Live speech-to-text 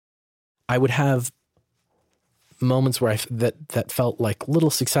I would have moments where that felt like little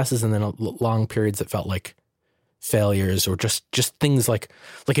successes, and then long periods that felt like failures, or just things like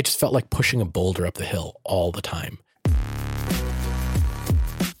it just felt like pushing a boulder up the hill all the time.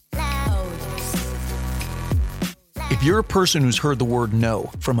 If you're a person who's heard the word no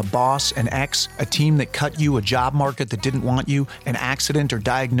from a boss, an ex, a team that cut you, a job market that didn't want you, an accident or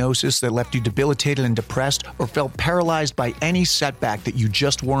diagnosis that left you debilitated and depressed, or felt paralyzed by any setback that you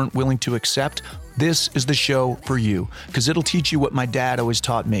just weren't willing to accept, this is the show for you, because it'll teach you what my dad always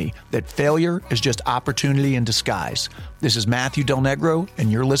taught me, that failure is just opportunity in disguise. This is Matthew Del Negro,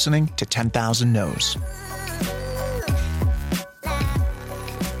 and you're listening to 10,000 No's.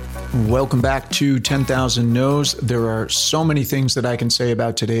 Welcome back to 10,000 No's. There are so many things that I can say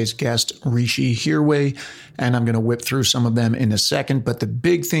about today's guest, Rishi Hirway, and I'm going to whip through some of them in a second. But the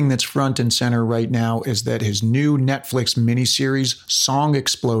big thing that's front and center right now is that his new Netflix miniseries, Song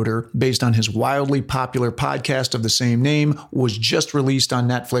Exploder, based on his wildly popular podcast of the same name, was just released on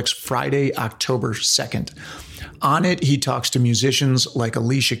Netflix Friday, October 2nd. On it, he talks to musicians like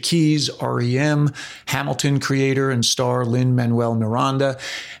Alicia Keys, REM, Hamilton creator and star Lin-Manuel Miranda,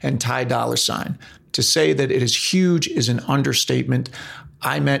 and Ty Dolla $ign. To say that it is huge is an understatement.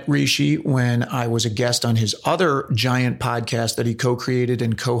 I met Rishi when I was a guest on his other giant podcast that he co-created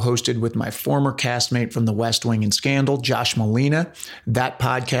and co-hosted with my former castmate from The West Wing and Scandal, Josh Molina. That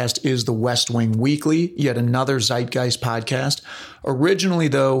podcast is The West Wing Weekly, yet another Zeitgeist podcast. Originally,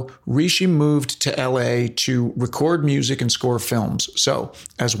 though, Rishi moved to LA to record music and score films. So,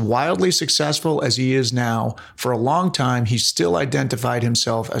 as wildly successful as he is now, for a long time, he still identified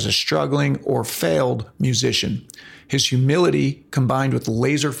himself as a struggling or failed musician. His humility, combined with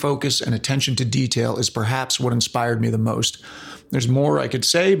laser focus and attention to detail, is perhaps what inspired me the most. There's more I could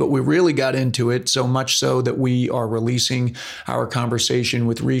say, but we really got into it, so much so that we are releasing our conversation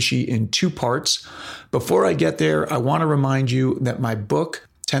with Rishi in 2 parts. Before I get there, I want to remind you that my book,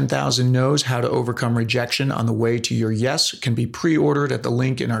 10,000 No's, How to Overcome Rejection on the Way to Your Yes, can be pre-ordered at the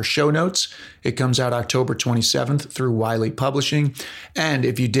link in our show notes. It comes out October 27th through Wiley Publishing. And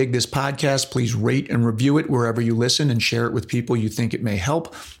if you dig this podcast, please rate and review it wherever you listen and share it with people you think it may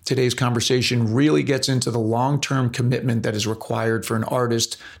help. Today's conversation really gets into the long-term commitment that is required for an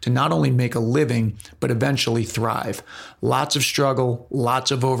artist to not only make a living, but eventually thrive. Lots of struggle,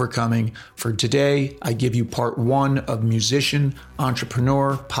 lots of overcoming. For today, I give you part 1 of musician,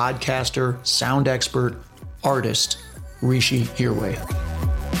 entrepreneur, podcaster, sound expert, artist, Rishi Hirway.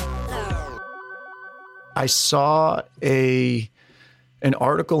 I saw an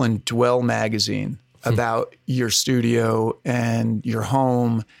article in Dwell magazine about your studio and your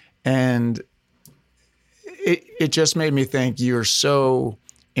home, and it just made me think you're so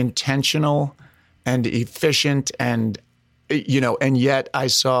intentional and efficient, and and yet I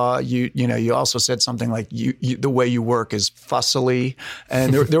saw you also said something like you the way you work is fussily,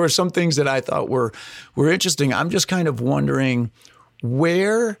 and there were some things that I thought were interesting. I'm just kind of wondering,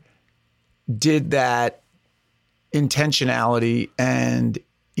 where did that intentionality and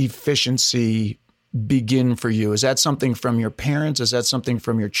efficiency begin for you? Is that something from your parents? Is that something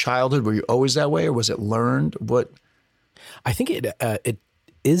from your childhood? Were you always that way, or was it learned? What? I think it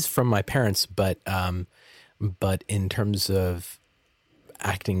is from my parents, but in terms of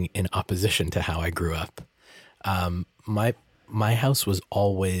acting in opposition to how I grew up, my house was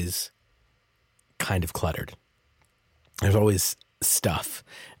always kind of cluttered. There's always stuff,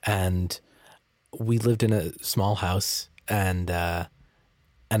 and we lived in a small house, and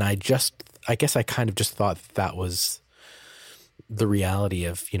I guess I kind of just thought that was the reality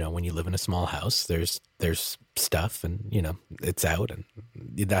of, when you live in a small house, there's stuff, and, it's out, and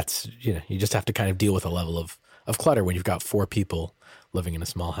that's, you just have to kind of deal with a level of clutter when you've got 4 people living in a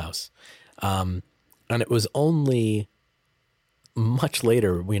small house. And it was only much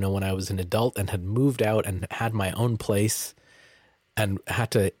later, when I was an adult and had moved out and had my own place and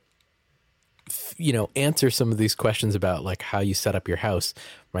had to answer some of these questions about like how you set up your house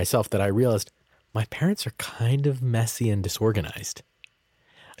myself, that I realized my parents are kind of messy and disorganized.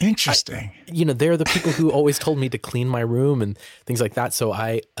 Interesting. They're the people who always told me to clean my room and things like that. So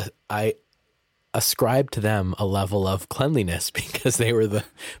I ascribed to them a level of cleanliness because they were the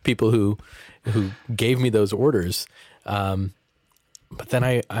people who gave me those orders. But then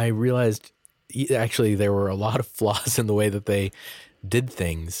I realized actually there were a lot of flaws in the way that they did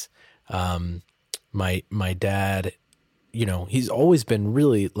things. My dad, he's always been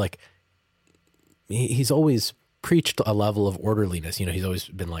really like, he's always preached a level of orderliness. He's always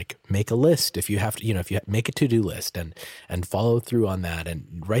been like, make a list if you have to, if you make a to-do list and follow through on that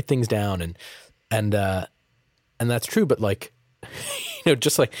and write things down and that's true. But like,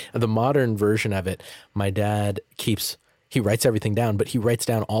 just like the modern version of it, my dad he writes everything down, but he writes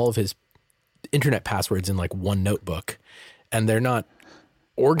down all of his internet passwords in like one notebook, and they're not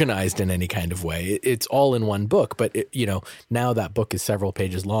organized in any kind of way. It's all in one book, but now that book is several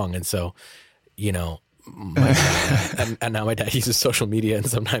pages long. And so, my dad, and now my dad uses social media and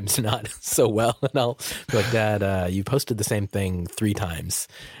sometimes not so well. And I'll be like, Dad, you posted the same thing 3 times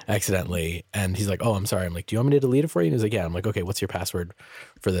accidentally. And he's like, oh, I'm sorry. I'm like, do you want me to delete it for you? And he's like, yeah. I'm like, okay, what's your password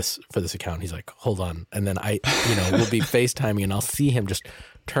for this account? He's like, hold on. And then we'll be FaceTiming and I'll see him just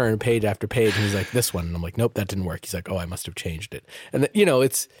turn page after page. And he's like, this one. And I'm like, nope, that didn't work. He's like, oh, I must have changed it. And then,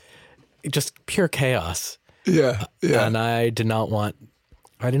 it's just pure chaos. Yeah. Yeah. And I didn't want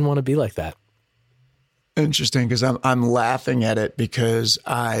to be like that. Interesting, because I'm laughing at it because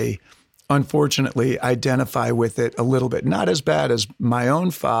I unfortunately identify with it a little bit. Not as bad as my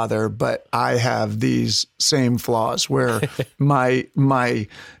own father, but I have these same flaws where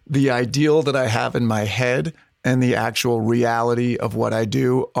the ideal that I have in my head and the actual reality of what I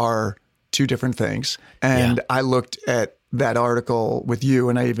do are 2 different things. And I looked at that article with you,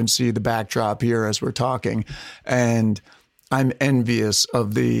 and I even see the backdrop here as we're talking, and I'm envious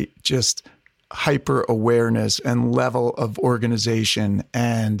of the just hyper awareness and level of organization.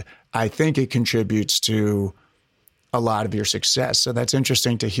 And I think it contributes to a lot of your success. So that's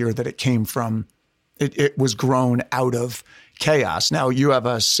interesting to hear that it came from, it was grown out of chaos. Now you have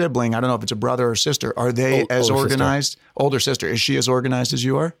a sibling. I don't know if it's a brother or sister. Are they as organized? Sister. Older sister. Is she as organized as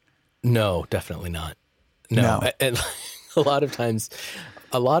you are? No, definitely not. No. And a lot of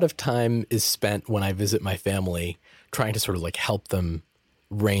time is spent when I visit my family trying to sort of like help them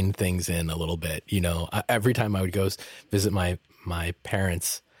rein things in a little bit. Every time I would go visit my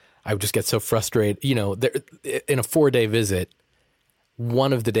parents, I would just get so frustrated. In a 4-day visit,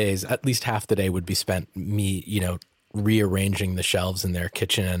 one of the days, at least half the day would be spent me, rearranging the shelves in their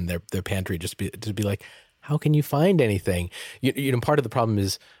kitchen and their pantry, to be like, how can you find anything? Part of the problem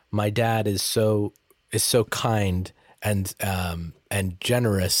is my dad is so kind and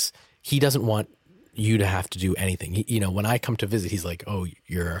generous. He doesn't want you to have to do anything. When I come to visit, he's like, oh,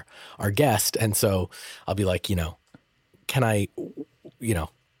 you're our guest. And so I'll be like, can I,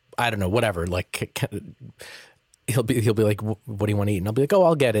 I don't know, whatever. Like, he'll be like, what do you want to eat? And I'll be like, oh,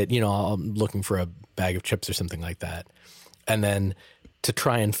 I'll get it. I'm looking for a bag of chips or something like that. And then to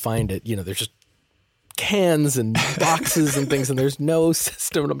try and find it, there's just cans and boxes and things, and there's no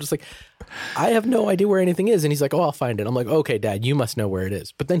system. And I'm just like, I have no idea where anything is. And he's like, oh, I'll find it. I'm like, okay, Dad, you must know where it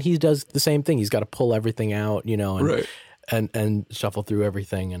is. But then he does the same thing. He's got to pull everything out, and, right. and shuffle through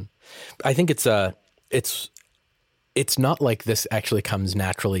everything. And I think it's not like this actually comes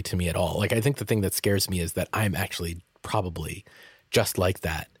naturally to me at all. Like, I think the thing that scares me is that I'm actually probably just like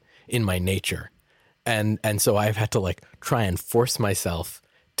that in my nature. And so I've had to like try and force myself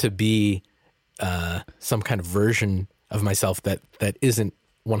to be some kind of version of myself that isn't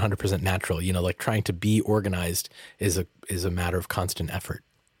 100% natural. Like trying to be organized is a matter of constant effort.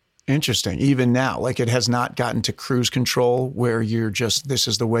 Interesting. Even now, like it has not gotten to cruise control where you're just, this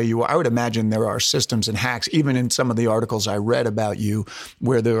is the way you are. I would imagine there are systems and hacks, even in some of the articles I read about you,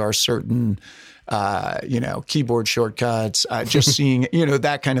 where there are certain, keyboard shortcuts, just seeing,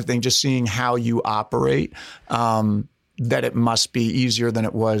 that kind of thing, just seeing how you operate, that it must be easier than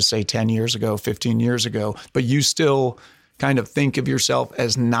it was, say, 10 years ago, 15 years ago. But you still kind of think of yourself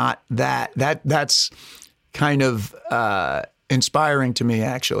as not that. That's kind of inspiring to me,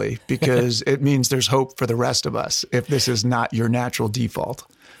 actually, because it means there's hope for the rest of us if this is not your natural default.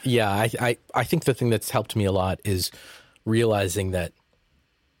 Yeah, I think the thing that's helped me a lot is realizing that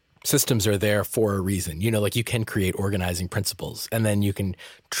systems are there for a reason. Like you can create organizing principles, and then you can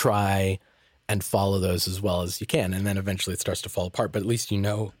try and follow those as well as you can. And then eventually it starts to fall apart, but at least you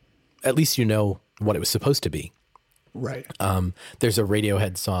know what it was supposed to be. Right. There's a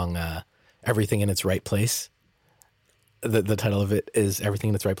Radiohead song, Everything in Its Right Place. The title of it is Everything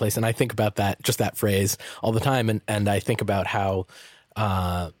in Its Right Place. And I think about that phrase all the time. And I think about how,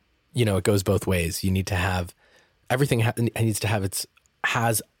 it goes both ways. You need to have everything everything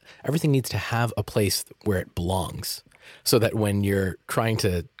needs to have a place where it belongs, so that when you're trying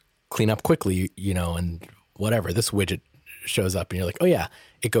to clean up quickly, and whatever, this widget shows up and you're like, oh yeah,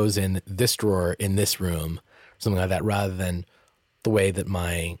 it goes in this drawer in this room, something like that, rather than the way that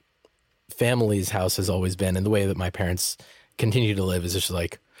my family's house has always been and the way that my parents continue to live is just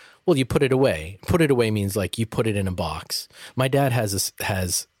like, well, you put it away. Put it away means like you put it in a box. My dad has a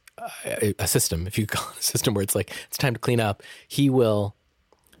system, if you call it a system, where it's like, it's time to clean up. He will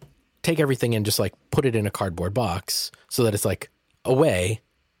take everything and just like put it in a cardboard box so that it's like away.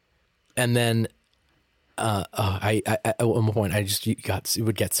 And then I at one point I just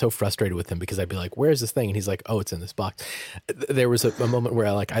would get so frustrated with him because I'd be like, "Where's this thing?" And he's like, "Oh, it's in this box." There was a moment where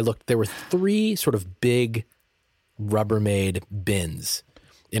I looked. There were 3 sort of big Rubbermaid bins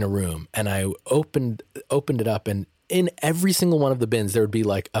in a room, and I opened it up, and in every single one of the bins there would be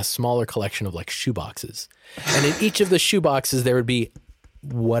like a smaller collection of like shoe boxes, and in each of the shoe boxes there would be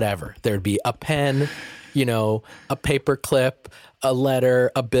whatever. There would be a pen, a paper clip, a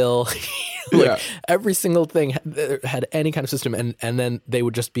letter, a bill, every single thing had any kind of system. And then they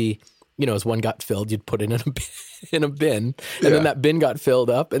would just be, as one got filled, you'd put it in a bin, and then that bin got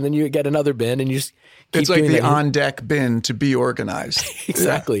filled up, and then you get another bin, and you just keep it's like doing the that. On deck bin to be organized.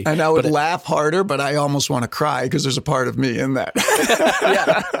 Exactly. Yeah. And I would laugh harder, but I almost want to cry because there's a part of me in that.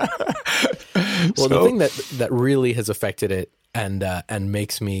 Well, the thing that really has affected it and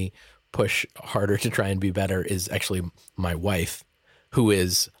makes me push harder to try and be better is actually my wife, who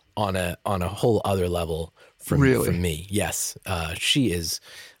is on a whole other level from me. Yes. She is,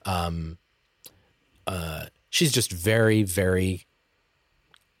 she's just very, very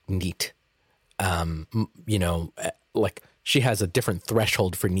neat. Like she has a different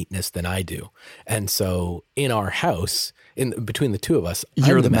threshold for neatness than I do. And so in our house, between the two of us,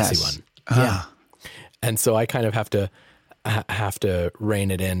 you're I'm the messy mess. one. Yeah. And so I kind of have to rein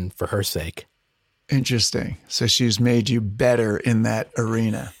it in for her sake. Interesting. So she's made you better in that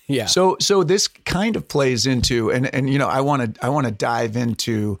arena. Yeah. So this kind of plays into, and I want to dive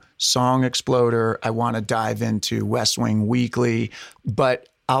into Song Exploder. I want to dive into West Wing Weekly, but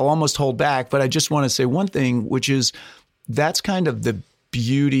I'll almost hold back. But I just want to say one thing, which is that's kind of the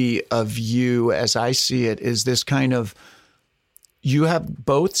beauty of you, as I see it, is this kind of, you have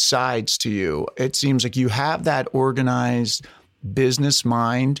both sides to you. It seems like you have that organized business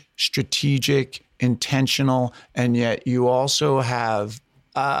mind, strategic, intentional, and yet you also have,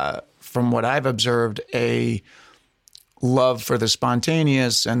 from what I've observed, a love for the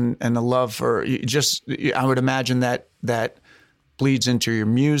spontaneous and a love for just, I would imagine that bleeds into your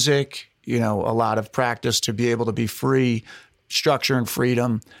music, a lot of practice to be able to be free, structure and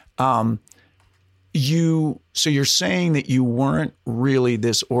freedom. So you're saying that you weren't really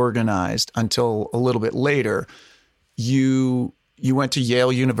this organized until a little bit later. You went to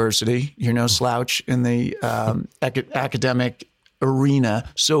Yale University. You're no slouch in the academic arena.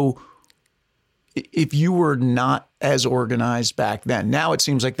 So if you were not as organized back then, now it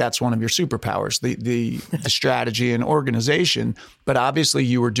seems like that's one of your superpowers, the strategy and organization. But obviously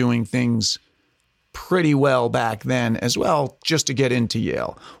you were doing things pretty well back then as well, just to get into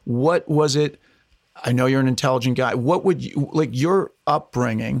Yale. What was it? I know you're an intelligent guy. What would you, like your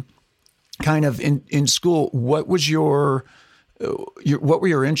upbringing kind of in school, what was what were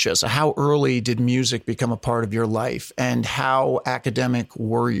your interests? How early did music become a part of your life, and how academic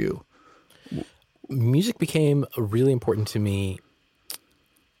were you? Music became really important to me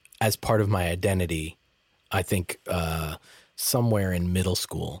as part of my identity, I think, somewhere in middle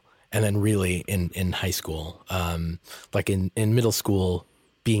school, and then really in high school. Like in middle school,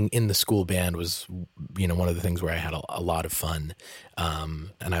 being in the school band was, one of the things where I had a lot of fun.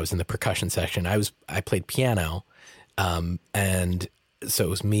 And I was in the percussion section. I played piano. And so it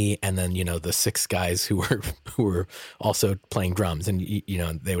was me and then, the 6 guys who were also playing drums, and,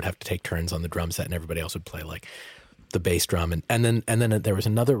 they would have to take turns on the drum set, and everybody else would play like the bass drum. And then there was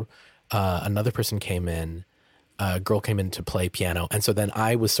another person came in, a girl came in to play piano. And so then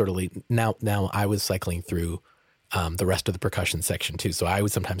I was sort of now I was cycling through, the rest of the percussion section too. So I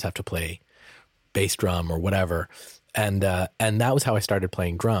would sometimes have to play bass drum or whatever. And that was how I started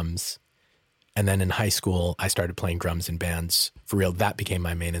playing drums. And then in high school, I started playing drums in bands for real. That became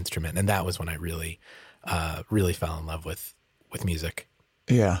my main instrument. And that was when I really, really fell in love with music.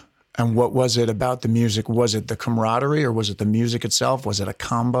 Yeah. And what was it about the music? Was it the camaraderie, or was it the music itself? Was it a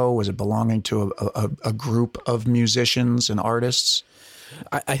combo? Was it belonging to a group of musicians and artists?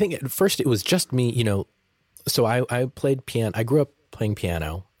 I think at first it was just me, so I played piano. I grew up playing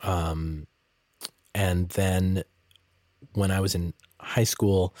piano. And then when I was in high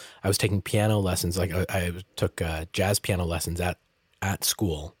school, I was taking piano lessons. Like I took jazz piano lessons at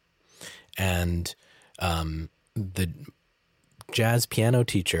school, and the jazz piano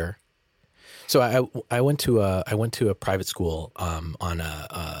teacher. So I went to a private school on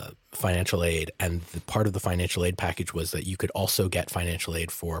a financial aid, and the part of the financial aid package was that you could also get financial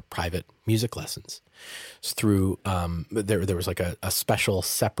aid for private music lessons. So through there was like a special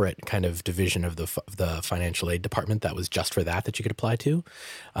separate kind of division of the financial aid department that was just for that you could apply to,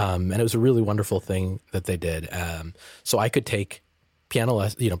 and it was a really wonderful thing that they did. So I could take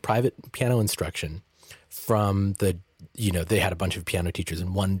private piano instruction from they had a bunch of piano teachers,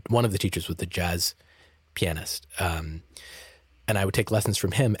 and one of the teachers was the jazz pianist. And I would take lessons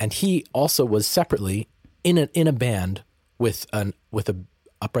from him. And he also was separately in a band with a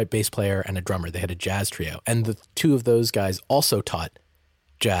upright bass player and a drummer. They had a jazz trio. And the two of those guys also taught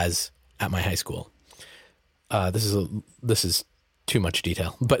jazz at my high school. This is too much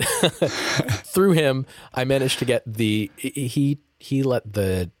detail, but through him, I managed to get he let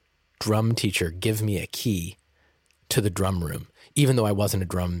the drum teacher give me a key to the drum room, even though I wasn't a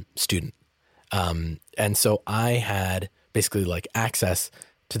drum student. And so I had basically like access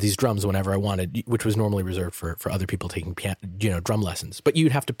to these drums whenever I wanted, which was normally reserved for other people taking drum lessons. But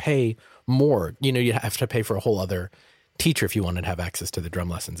you'd have to pay more. You'd have to pay for a whole other teacher if you wanted to have access to the drum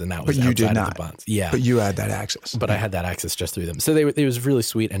lessons, and that was but you outside did not. Of the bonds. Yeah, but you had that access. But I had that access just through them. So it was really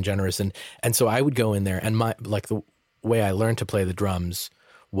sweet and generous, and so I would go in there, and the way I learned to play the drums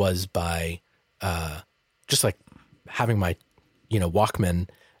was by just like having my Walkman,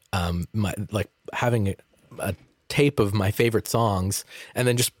 having a tape of my favorite songs, and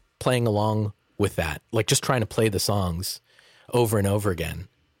then just playing along with that, like just trying to play the songs over and over again.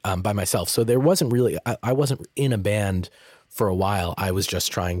 By myself. So there wasn't really, I wasn't in a band for a while. I was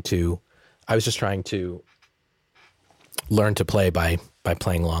just trying to learn to play by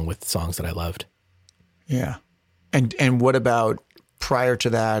playing along with songs that I loved. Yeah. And what about prior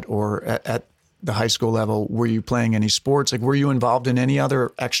to that, or at the high school level, were you playing any sports? Like, were you involved in any other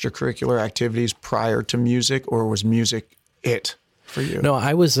extracurricular activities prior to music, or was music it for you? No,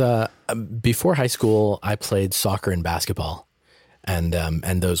 I was, before high school, I played soccer and basketball. And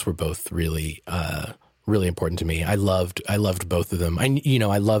those were both really important to me. I loved both of them.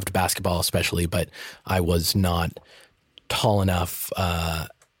 I loved basketball especially, but I was not tall enough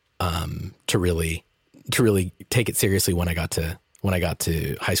to really take it seriously when I got to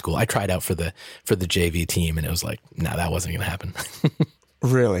high school. I tried out for the JV team, and it was like, no, that wasn't going to happen.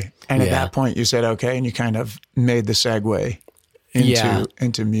 Really? And at that point, you said okay, and you kind of made the segue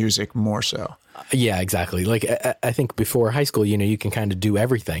into music more so. Yeah, exactly. Like I think before high school, you can kind of do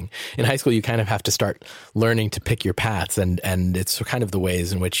everything. In high school, you kind of have to start learning to pick your paths, and it's kind of the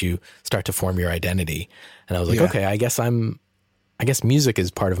ways in which you start to form your identity. And I was like, okay, I guess music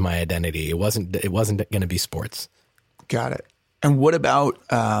is part of my identity. It wasn't going to be sports. Got it. And what about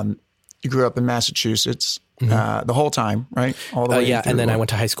you grew up in Massachusetts the whole time, right? All the way. Yeah, and then I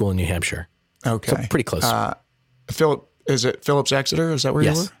went to high school in New Hampshire. Okay, so pretty close. Is it Phillips Exeter? Is that where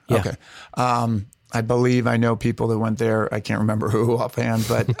you were? Yeah. Okay. I believe I know people that went there. I can't remember who offhand,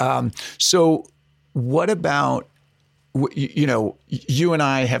 but so what about, you and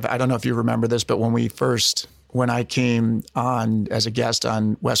I have, I don't know if you remember this, but when I came on as a guest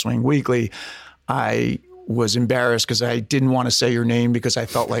on West Wing Weekly, I was embarrassed because I didn't want to say your name because I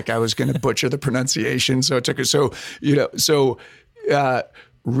felt like I was going to butcher the pronunciation. So it took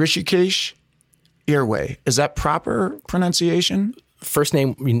Hrishikesh Hirway. Is that proper pronunciation? First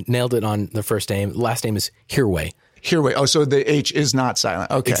name, we nailed it on the first name. Last name is Hirway. Hirway. Oh, so the H is not silent.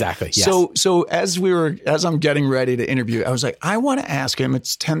 Okay. Exactly. Yes. So as I'm getting ready to interview, I was like, I want to ask him.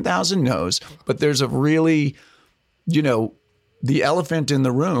 It's 10,000 no's, but there's a really, the elephant in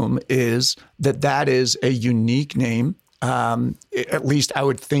the room is that is a unique name. At least I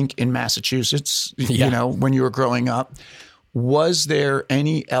would think in Massachusetts, when you were growing up. Was there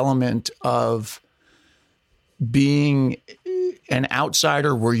any element of being an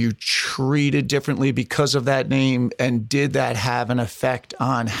outsider? Were you treated differently because of that name? And did that have an effect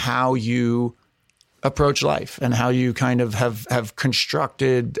on how you approach life and how you kind of have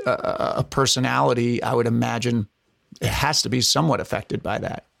constructed a personality? I would imagine it has to be somewhat affected by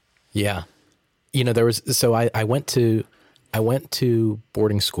that. Yeah. I went to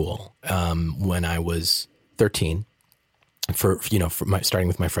boarding school when I was 13 starting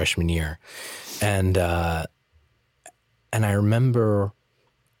with my freshman year. And I remember,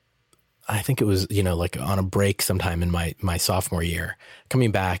 I think it was, like on a break sometime in my sophomore year,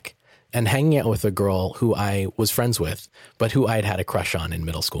 coming back and hanging out with a girl who I was friends with, but who I'd had a crush on in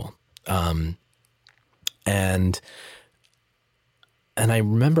middle school. And I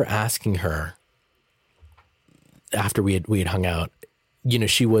remember asking her after we had hung out,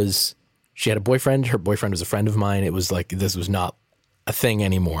 she had a boyfriend. Her boyfriend was a friend of mine. It was like, this was not a thing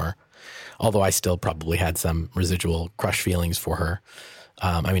anymore. Although I still probably had some residual crush feelings for her.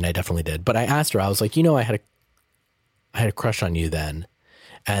 I definitely did. But I asked her, I was like, I had a crush on you then.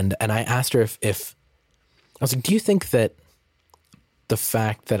 And I asked her if I was like, do you think that the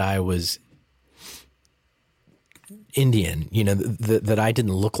fact that I was Indian, that I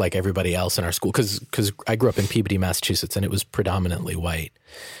didn't look like everybody else in our school, because I grew up in Peabody, Massachusetts, and it was predominantly white.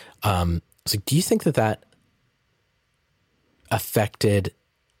 I was like, do you think that affected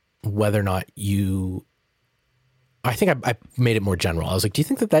whether or not you I think I made it more general. I was like, do you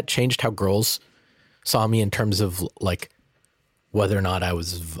think that changed how girls saw me in terms of like whether or not I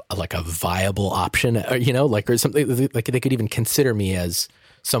was like a viable option, or, like, or something, like they could even consider me as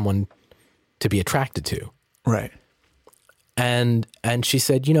someone to be attracted to. Right. And she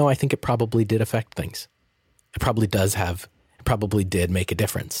said, I think it probably did affect things. It probably did make a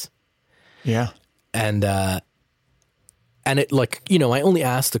difference. Yeah. And it, like, I only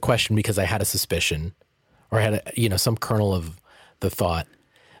asked the question because I had a suspicion, or I had some kernel of the thought,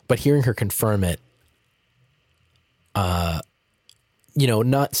 but hearing her confirm it,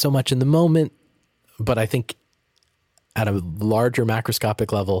 not so much in the moment, but I think at a larger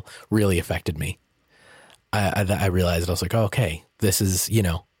macroscopic level really affected me. I realized, I was like, oh, okay, this is,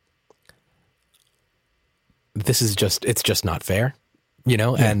 it's just not fair,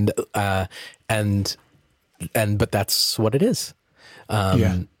 yeah. But that's what it is.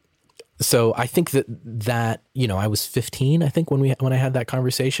 So I think that, I was 15, I think when I had that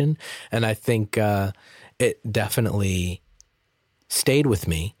conversation, and I think, it definitely stayed with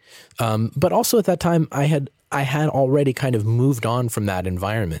me. But also at that time I had already kind of moved on from that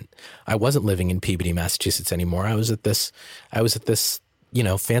environment. I wasn't living in Peabody, Massachusetts anymore. I was at this,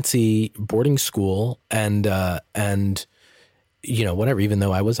 fancy boarding school and whatever, even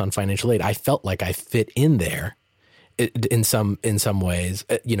though I was on financial aid, I felt like I fit in there in some ways.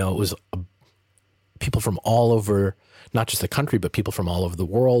 It was people from all over, not just the country, but people from all over the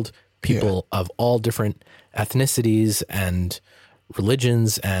world, people of all different ethnicities and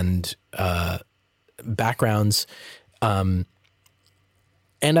religions and backgrounds. And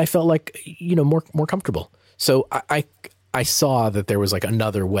I felt like, more comfortable. So I saw that there was like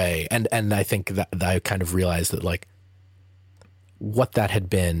another way. And I think that I kind of realized that like what that had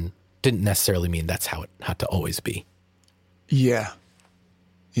been didn't necessarily mean that's how it had to always be. Yeah.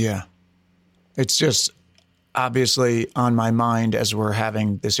 Yeah. It's just obviously on my mind as we're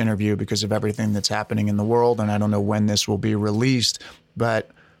having this interview because of everything that's happening in the world. And I don't know when this will be released, but,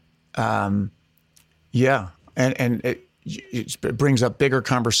 yeah. And it brings up bigger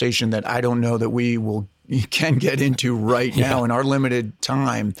conversation that I don't know that we can get into right now in our limited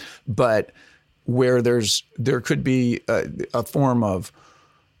time, but where there could be a form of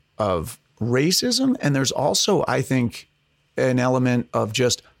racism. And there's also, I think, an element of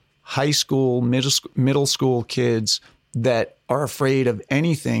just high school, middle school kids that are afraid of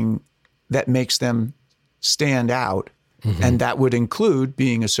anything that makes them stand out. Mm-hmm. And that would include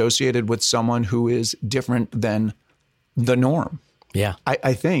being associated with someone who is different than the norm. Yeah.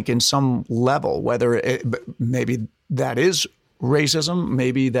 I think in some level, maybe that is racism,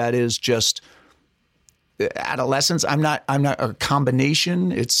 maybe that is just adolescence. I'm not a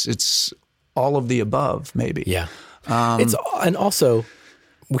combination. It's all of the above, maybe. Yeah. And also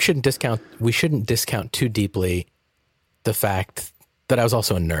we shouldn't discount too deeply the fact that I was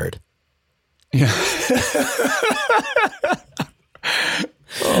also a nerd. Yeah.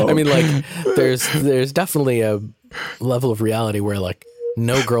 I mean, like, there's definitely a level of reality where like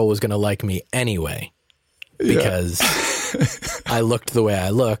no girl was going to like me anyway because I looked the way I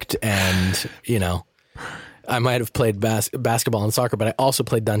looked, and I might have played basketball and soccer, but I also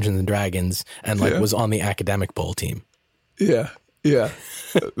played Dungeons and Dragons and was on the academic bowl team. Yeah. Yeah.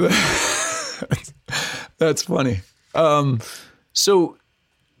 That's funny. So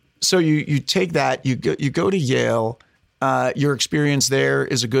you take that, you go to Yale. Your experience there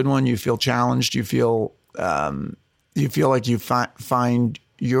is a good one. You feel challenged. You feel like you find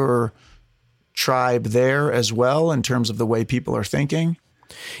your tribe there as well in terms of the way people are thinking.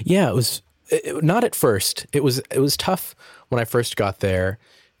 Yeah, it was not at first. It was tough when I first got there.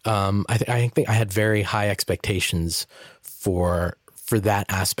 I think I had very high expectations for that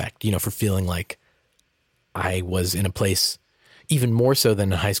aspect. For feeling like I was in a place even more so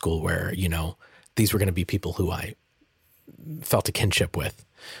than in high school where these were going to be people who I felt a kinship with.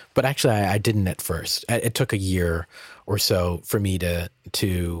 But actually I didn't at first. It took a year or so for me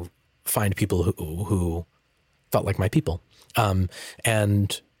to find people who felt like my people.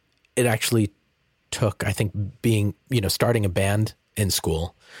 And it actually took, I think, being, starting a band in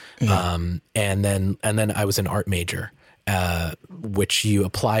school. Yeah. And then I was an art major, which you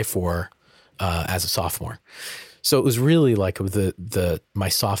apply for, as a sophomore. So it was really like my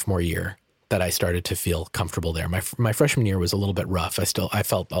sophomore year that I started to feel comfortable there. My freshman year was a little bit rough. I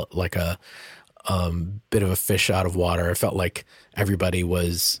felt like a bit of a fish out of water. I felt like everybody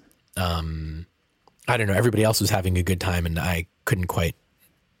was, everybody else was having a good time, and I couldn't quite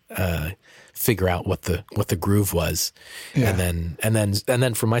figure out what the groove was. Yeah. And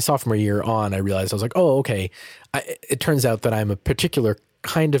then from my sophomore year on, I realized I was like, oh, okay. It turns out that I'm a particular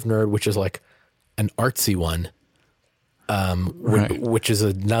kind of nerd, which is like an artsy one, which is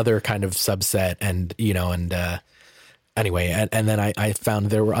another kind of subset. And, anyway, and then I found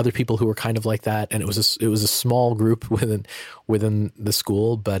there were other people who were kind of like that, and it was a small group within the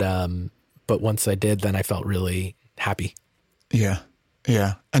school. But once I did, then I felt really happy. Yeah.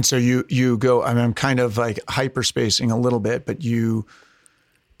 Yeah. And so you go, I mean, I'm kind of like hyperspacing a little bit, but you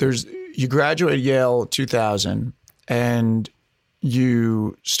graduate Yale 2000 and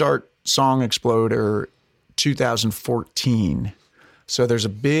you start Song Exploder 2014. So there's a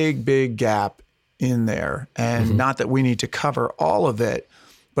big gap in there. And not that we need to cover all of it,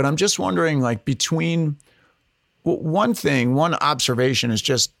 but I'm just wondering, like, between one observation is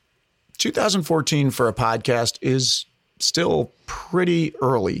just 2014 for a podcast is still pretty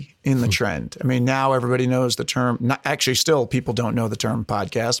early in the trend. I mean, now everybody knows the term. Actually, still people don't know the term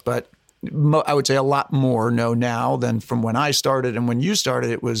podcast, but I would say a lot more know now than from when I started. And when you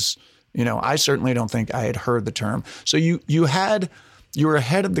started, it was, I certainly don't think I had heard the term. So you were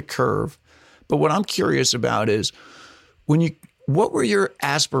ahead of the curve. But what I'm curious about is what were your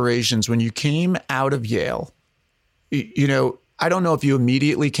aspirations when you came out of Yale? I don't know if you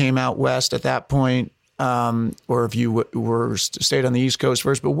immediately came out west at that point, or if you were stayed on the East Coast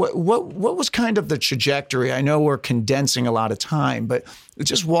first, but what was kind of the trajectory? I know we're condensing a lot of time, but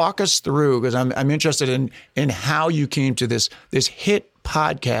just walk us through, because I'm interested in how you came to this hit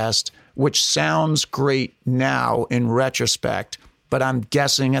podcast, which sounds great now in retrospect, but I'm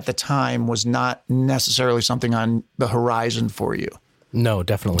guessing at the time was not necessarily something on the horizon for you. No,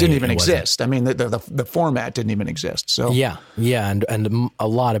 definitely didn't even exist. I mean, the format didn't even exist. So yeah, and a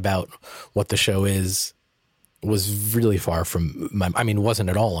lot about what the show was really far from wasn't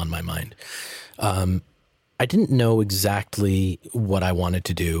at all on my mind. I didn't know exactly what I wanted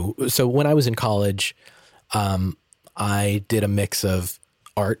to do. So when I was in college, I did a mix of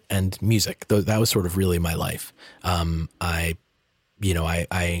art and music. That was sort of really my life.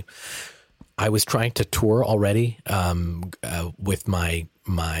 I was trying to tour already with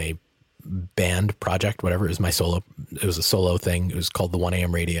my band project, whatever. It was a solo thing. It was called the 1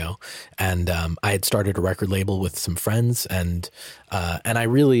 a.m. Radio. And I had started a record label with some friends, and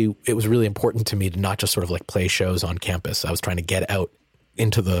it was really important to me to not just sort of like play shows on campus. I was trying to get out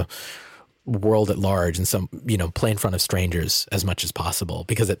into the world at large and play in front of strangers as much as possible,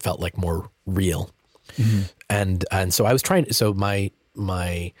 because it felt like more real. Mm-hmm. And so I was trying, so my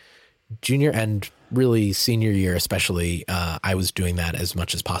junior and really senior year, especially, I was doing that as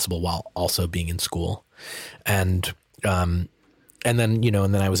much as possible while also being in school. And then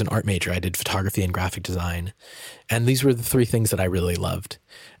I was an art major. I did photography and graphic design. And these were the three things that I really loved.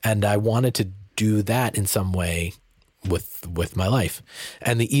 And I wanted to do that in some way with my life.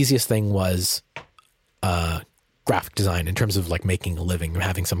 And the easiest thing was, graphic design, in terms of like making a living,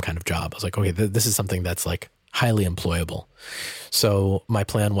 having some kind of job. I was like, okay, this is something that's like highly employable. So my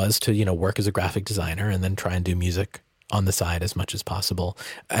plan was to, work as a graphic designer and then try and do music on the side as much as possible.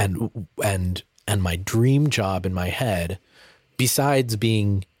 And my dream job in my head, besides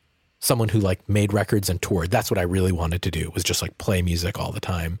being someone who like made records and toured, that's what I really wanted to do, was just like play music all the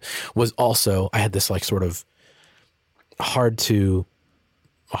time, was also, I had this like sort of hard to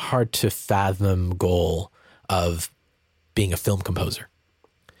fathom goal of being a film composer.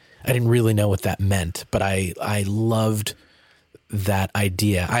 I didn't really know what that meant, but I loved that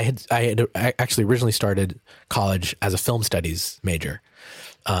idea. I had actually originally started college as a film studies major.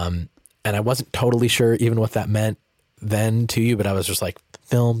 And I wasn't totally sure even what that meant then to you, but I was just like,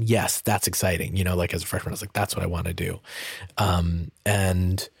 film, yes, that's exciting. Like as a freshman, I was like, that's what I want to do. And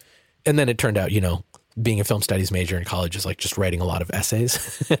then it turned out, being a film studies major in college is like just writing a lot of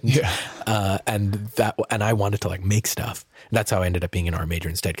essays. And I wanted to like make stuff. That's how I ended up being an art major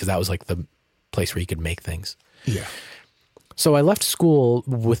instead, because that was like the place where you could make things. Yeah. So I left school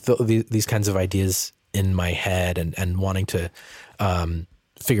with these kinds of ideas in my head and wanting to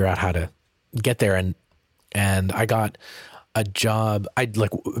figure out how to get there. And I got a job. I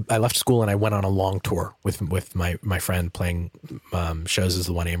left school and I went on a long tour with my friend, playing shows as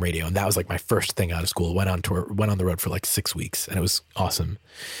the 1 a.m. Radio. And that was like my first thing out of school. Went on the road for like 6 weeks, and it was awesome.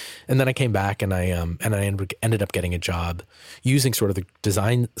 And then I came back and I ended up getting a job using sort of the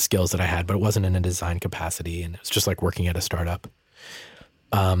design skills that I had, but it wasn't in a design capacity. And it was just like working at a startup.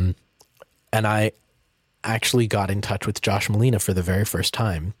 And I actually got in touch with Josh Molina for the very first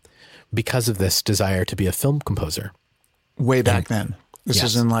time because of this desire to be a film composer. Way back then. This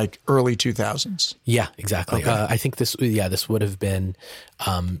is in like early 2000s. Yeah, exactly. Okay. I think this would have been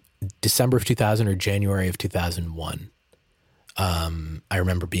December of 2000 or January of 2001. I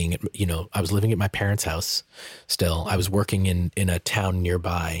remember being I was living at my parents' house still. I was working in a town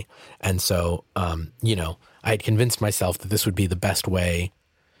nearby. And so, I had convinced myself that this would be the best way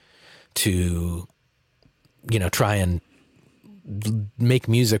to, try and make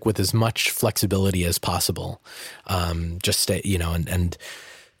music with as much flexibility as possible. Just stay, and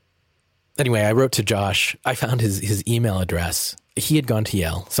anyway, I wrote to Josh. I found his email address. He had gone to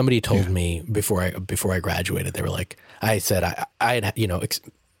Yale. Somebody told me before I graduated, they were like, I said, I had,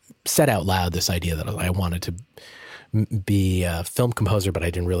 said out loud this idea that I wanted to be a film composer, but I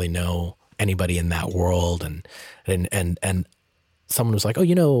didn't really know anybody in that world. And someone was like,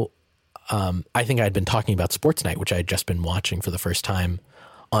 oh, I think I'd been talking about Sports Night, which I had just been watching for the first time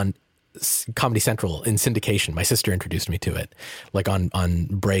on Comedy Central in syndication. My sister introduced me to it, like on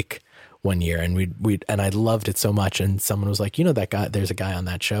break one year, and and I loved it so much. And someone was like, that guy, there's a guy on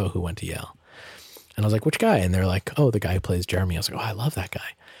that show who went to Yale. And I was like, which guy? And they're like, oh, the guy who plays Jeremy. I was like, oh, I love that guy.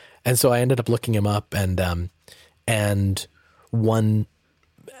 And so I ended up looking him up, and one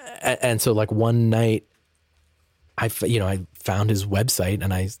night I found his website,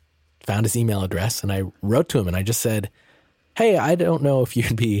 and I found his email address, and I wrote to him, and I just said, hey, I don't know if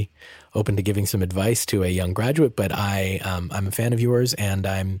you'd be open to giving some advice to a young graduate, but I'm a fan of yours, and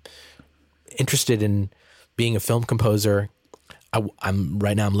I'm interested in being a film composer. I'm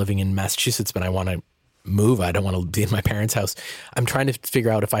living in Massachusetts, but I want to move. I don't want to be in my parents' house. I'm trying to figure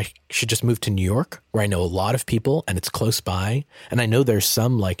out if I should just move to New York, where I know a lot of people and it's close by. And I know there's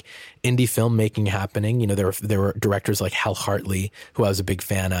some like indie filmmaking happening. There were directors like Hal Hartley, who I was a big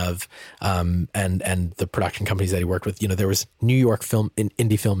fan of, and the production companies that he worked with. There was New York film in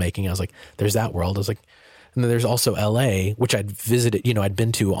indie filmmaking. I was like, there's that world. I was like, and then there's also LA, which I'd visited, I'd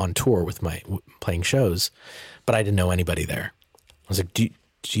been to on tour with my playing shows, but I didn't know anybody there. I was like, where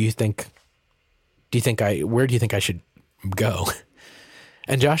do you think I should go?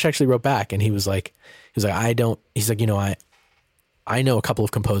 And Josh actually wrote back, and he was like, I know a couple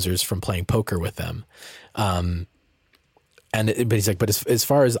of composers from playing poker with them. But he's like, but as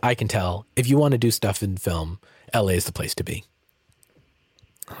far as I can tell, if you want to do stuff in film, LA is the place to be.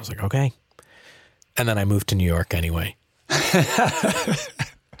 I was like, okay. And then I moved to New York anyway.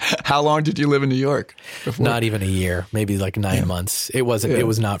 How long did you live in New York before? Not even a year, maybe like 9 months. It was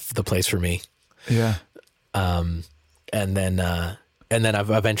not the place for me. Yeah. And then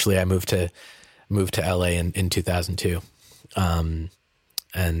eventually I moved to LA in 2002. And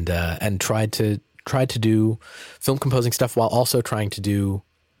tried to do film composing stuff while also trying to do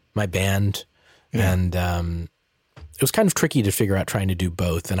my band. Yeah. And, it was kind of tricky to figure out trying to do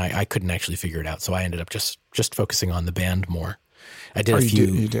both, and I couldn't actually figure it out. So I ended up just focusing on the band more. I did a few.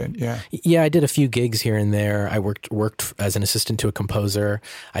 You did, yeah. Yeah, I did a few gigs here and there. I worked as an assistant to a composer.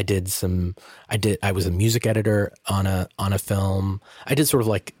 I was a music editor on a film. I did sort of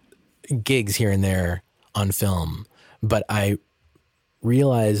like gigs here and there on film, but I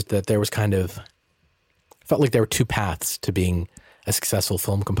realized that there was felt like there were two paths to being a successful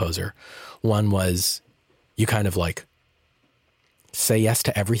film composer. One was you kind of like say yes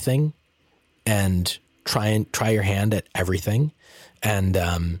to everything and try your hand at everything, and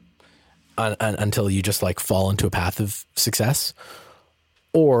until you just like fall into a path of success,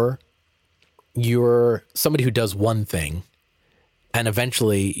 or you're somebody who does one thing and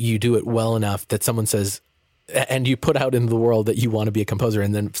eventually you do it well enough that someone says, and you put out into the world that you want to be a composer,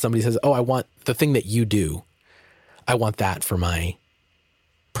 and then somebody says, oh, I want the thing that you do, I want that for my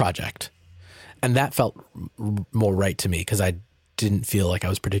project. And that felt more right to me, because I didn't feel like I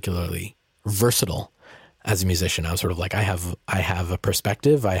was particularly versatile as a musician. I was sort of like, I have a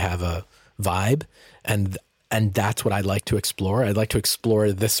perspective, I have a vibe, and that's what I'd like to explore. I'd like to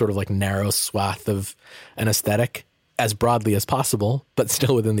explore this sort of like narrow swath of an aesthetic as broadly as possible, but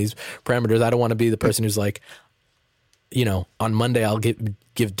still within these parameters. I don't want to be the person who's like, on Monday I'll do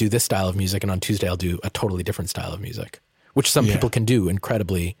this style of music, and on Tuesday I'll do a totally different style of music, which some people can do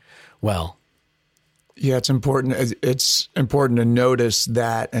incredibly well. Yeah, it's important. It's important to notice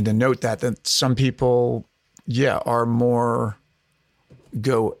that, and to note that some people, are more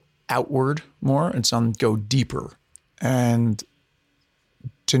go outward more, and some go deeper. And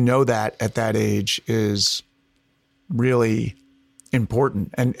to know that at that age is really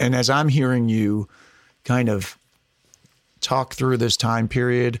important. And as I'm hearing you kind of talk through this time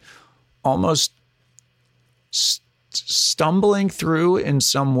period, almost stumbling through in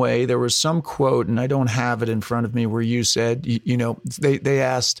some way, there was some quote, and I don't have it in front of me, where you said, they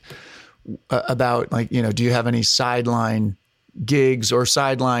asked about like, do you have any sideline gigs or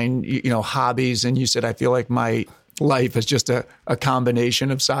sideline, hobbies? And you said, I feel like my life is just a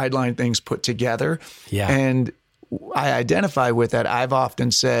combination of sideline things put together. Yeah. And I identify with that. I've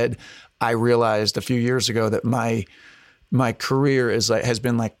often said, I realized a few years ago that my career has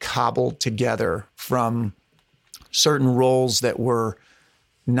been like cobbled together from certain roles that were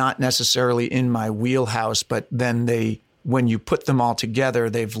not necessarily in my wheelhouse, but then when you put them all together,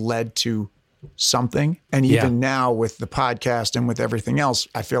 they've led to something. And even now with the podcast and with everything else,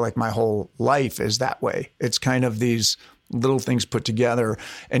 I feel like my whole life is that way. It's kind of these little things put together.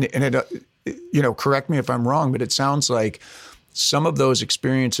 And it, correct me if I'm wrong, but it sounds like some of those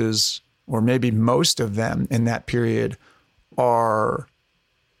experiences, or maybe most of them in that period, were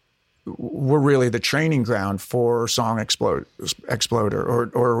really the training ground for Song Exploder,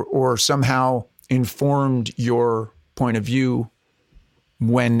 or somehow informed your point of view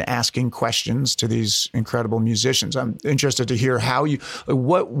when asking questions to these incredible musicians. I'm interested to hear how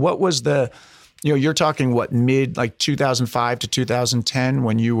what was the, you're talking mid like 2005 to 2010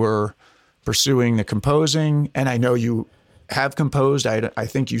 when you were pursuing the composing, and I know you have composed. I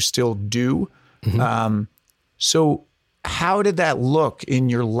think you still do. Mm-hmm. So how did that look in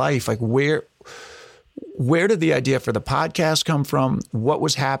your life? Like where did the idea for the podcast come from? What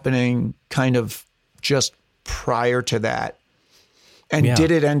was happening kind of just prior to that? And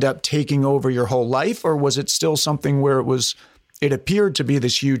did it end up taking over your whole life, or was it still something where it appeared to be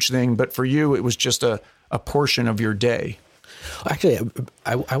this huge thing, but for you, it was just a portion of your day? Actually,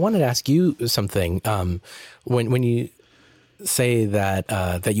 I wanted to ask you something. When you say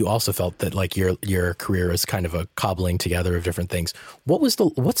that you also felt that like your career is kind of a cobbling together of different things, what's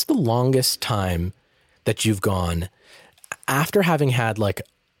the longest time that you've gone after having had, like,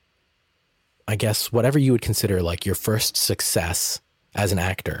 I guess whatever you would consider like your first success as an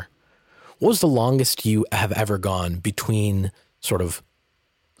actor? What was the longest you have ever gone between sort of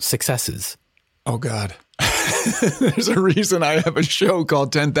successes? Oh God. There's a reason I have a show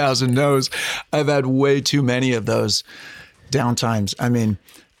called 10,000 No's. I've had way too many of those downtimes. I mean,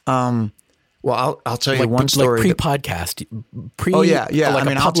 well, I'll tell you one story. Like pre-podcast,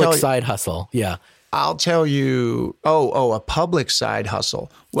 Like a public side hustle. Yeah. I'll tell you, a public side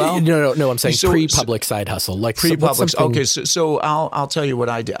hustle. Well, no, I'm saying pre-public side hustle, like pre-public. Okay, so I'll tell you what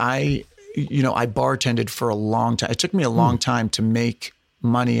I did. I bartended for a long time. It took me a long time to make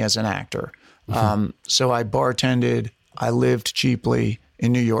money as an actor. Mm-hmm. So I bartended. I lived cheaply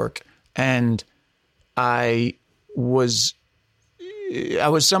in New York, and I was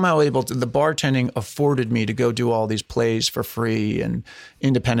somehow able to, the bartending afforded me to go do all these plays for free and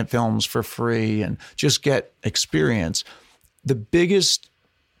independent films for free and just get experience. The biggest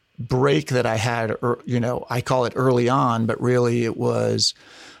break that I had, I call it early on, but really it was,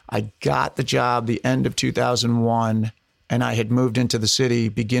 I got the job the end of 2001 and I had moved into the city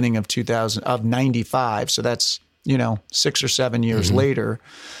beginning of 95. So that's, 6 or 7 years later,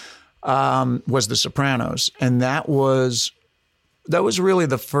 was The Sopranos. And that was really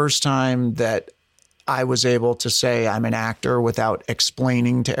the first time that I was able to say I'm an actor without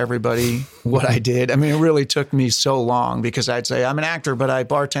explaining to everybody what I did. I mean, it really took me so long because I'd say I'm an actor, but I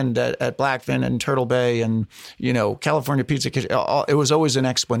bartended at Blackfin and Turtle Bay and, California Pizza Kitchen. It was always an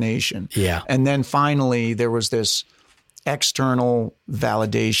explanation. Yeah. And then finally there was this external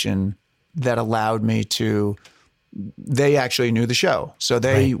validation that allowed me to, they actually knew the show. So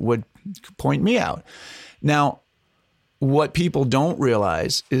they would point me out. Now, what people don't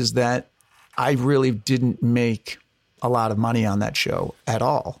realize is that I really didn't make a lot of money on that show at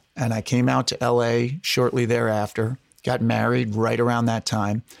all. And I came out to LA shortly thereafter, got married right around that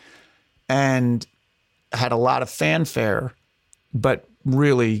time, and had a lot of fanfare, but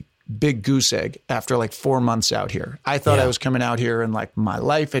really big goose egg after like 4 months out here. I thought I was coming out here and like my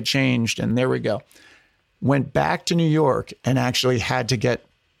life had changed, and there we go. Went back to New York and actually had to get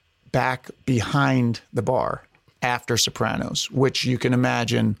back behind the bar after Sopranos, which you can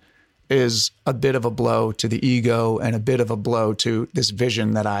imagine is a bit of a blow to the ego and a bit of a blow to this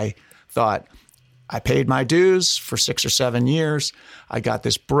vision that I thought I paid my dues for 6 or 7 years. I got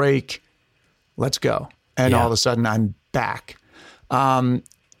this break. Let's go. And all of a sudden I'm back.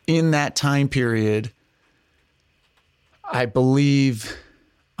 In that time period, I believe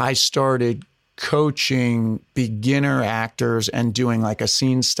I started coaching beginner actors and doing like a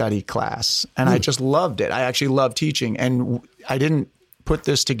scene study class. And I just loved it. I actually loved teaching. And I didn't put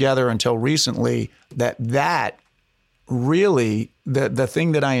this together until recently that really the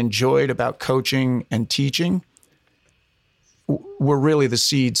thing that I enjoyed about coaching and teaching were really the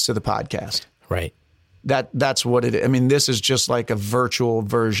seeds to the podcast. Right. That's what it is. I mean, this is just like a virtual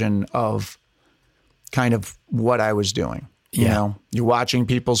version of kind of what I was doing. You're watching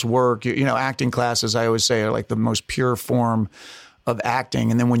people's work, acting classes, I always say, are like the most pure form of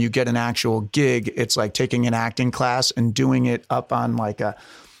acting. And then when you get an actual gig, it's like taking an acting class and doing it up on like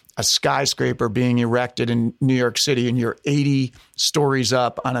a skyscraper being erected in New York City and you're 80 stories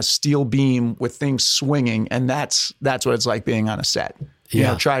up on a steel beam with things swinging. And that's what it's like being on a set. You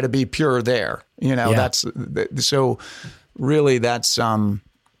know, try to be pure there. You know, so really that's,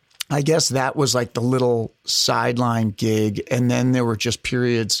 I guess that was like the little sideline gig. And then there were just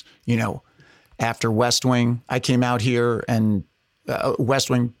periods, you know, after West Wing, I came out here and West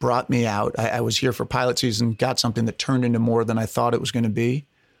Wing brought me out. I was here for pilot season, got something that turned into more than I thought it was going to be.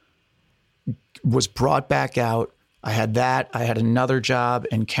 Was brought back out. I had that. I had another job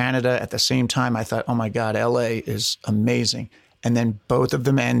in Canada at the same time. I thought, oh my God, LA is amazing. And then both of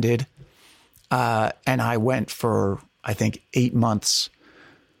them ended. And I went for, I think, 8 months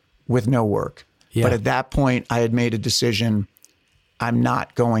with no work. Yeah. But at that point, I had made a decision. I'm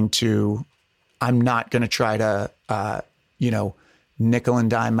not going to try to, you know, nickel and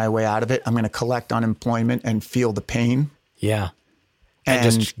dime my way out of it. I'm going to collect unemployment and feel the pain. Yeah.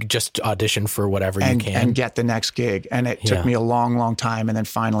 And just audition for whatever you can. And get the next gig. And it took me a long, long time. And then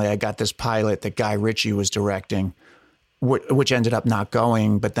finally I got this pilot that Guy Ritchie was directing, which ended up not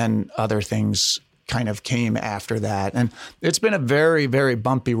going. But then other things kind of came after that. And it's been a very, very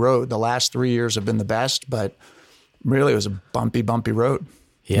bumpy road. The last 3 years have been the best, but really it was a bumpy, bumpy road,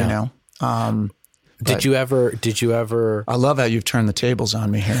 you know? Did you ever? I love how you've turned the tables on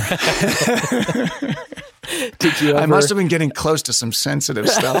me here. Did you ever? I must have been getting close to some sensitive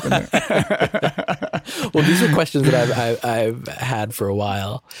stuff in there. Well, these are questions that I've had for a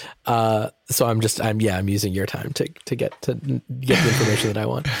while. So I'm using your time to get the information that I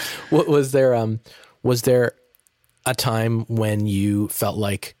want. Was there a time when you felt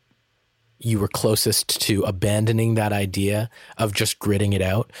like you were closest to abandoning that idea of just gritting it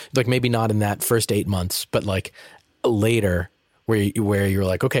out? Like maybe not in that first 8 months, but like later where you're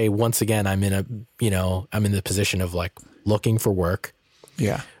like, okay, once again, I'm in the position of like looking for work.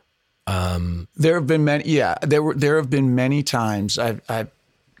 Yeah. There have been many, there have been many times I've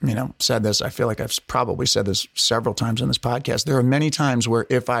said this, I feel like I've probably said this several times on this podcast. There are many times where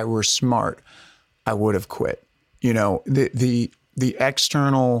if I were smart, I would have quit. You know, the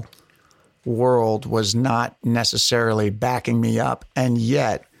external world was not necessarily backing me up. And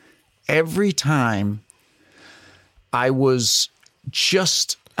yet every time I was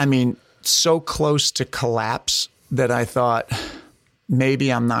so close to collapse that I thought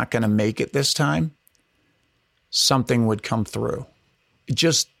maybe I'm not going to make it this time, something would come through.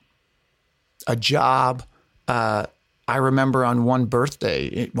 Just a job. I remember on one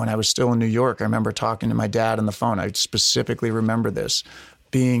birthday when I was still in New York, I remember talking to my dad on the phone. I specifically remember this.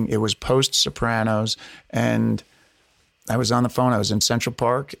 It was post Sopranos, and I was on the phone. I was in Central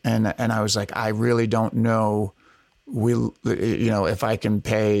Park, and I was like, I really don't know. If I can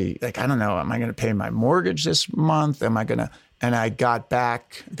pay, like, I don't know, am I going to pay my mortgage this month? And I got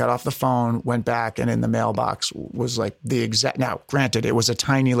off the phone, went back, and in the mailbox was like now granted, it was a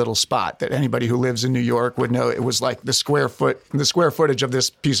tiny little spot that anybody who lives in New York would know. It was like the square footage of this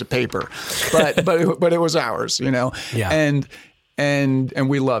piece of paper, but it was ours, you know? Yeah. And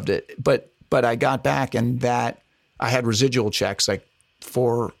we loved it. But I got back, and that I had residual checks like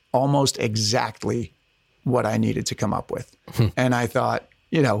for almost exactly what I needed to come up with. And I thought,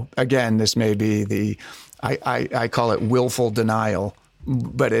 you know, again, this may be I call it willful denial,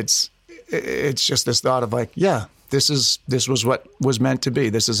 but it's just this thought of like, yeah, this was what was meant to be.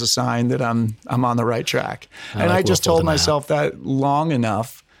 This is a sign that I'm on the right track. And I just told myself that long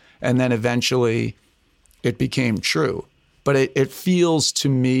enough, and then eventually it became true. But it feels to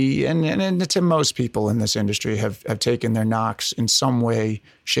me, and to most people in this industry have taken their knocks in some way,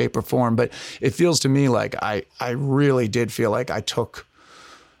 shape, or form. But it feels to me like I really did feel like I took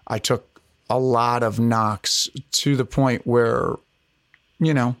a lot of knocks to the point where,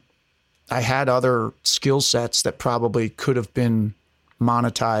 you know, I had other skill sets that probably could have been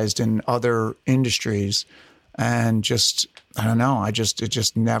monetized in other industries, and just, I don't know, it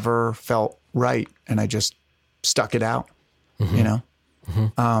just never felt right, and I just stuck it out. Mm-hmm. You know,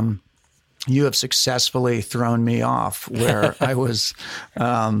 mm-hmm. You have successfully thrown me off where I was.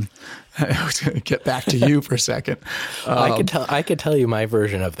 Get back to you for a second. I could tell you my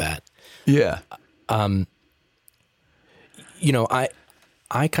version of that. Yeah. You know,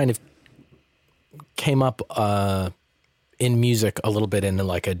 I kind of came up in music a little bit in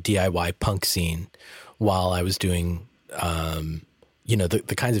like a DIY punk scene while I was doing,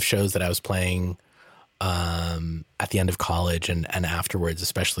 the kinds of shows that I was playing at the end of college and afterwards,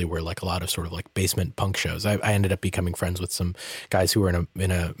 especially, were like a lot of sort of like basement punk shows. I ended up becoming friends with some guys who were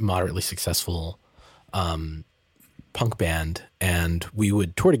in a moderately successful punk band, and we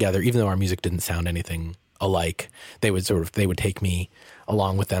would tour together, even though our music didn't sound anything alike. They would take me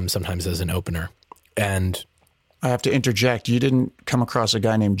along with them sometimes as an opener. And I have to interject. You didn't come across a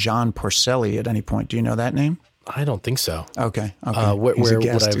guy named John Porcelli at any point. Do you know that name? I don't think so. Okay. He's a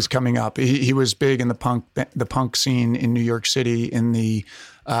guest. He's coming up. He was big in the punk scene in New York City in the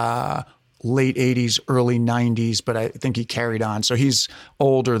late 80s, early 90s, but I think he carried on. So he's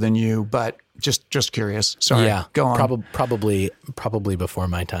older than you, but just curious. Sorry. Yeah. Go on. Probably before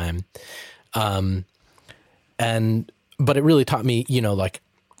my time. But it really taught me, like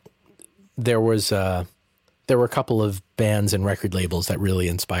there were a couple of bands and record labels that really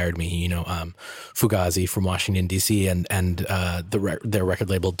inspired me, Fugazi from Washington, D.C. and their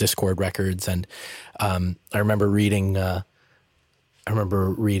record label Discord Records. And I remember reading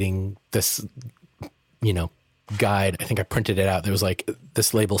this, guide. I think I printed it out. There was like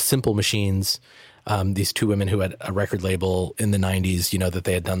this label, Simple Machines. These two women who had a record label in the 90s, that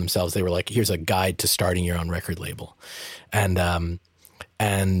they had done themselves. They were like, here's a guide to starting your own record label. And there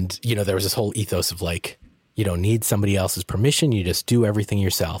was this whole ethos of like, you don't need somebody else's permission. You just do everything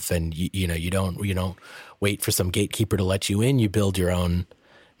yourself. And you don't wait for some gatekeeper to let you in. You build your own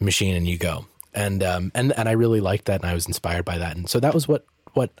machine and you go. And I really liked that. And I was inspired by that. And so that was what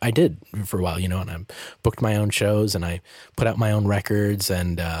I did for a while, and I booked my own shows and I put out my own records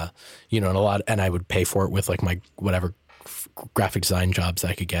and and I would pay for it with like my whatever graphic design jobs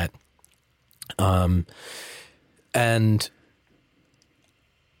I could get. And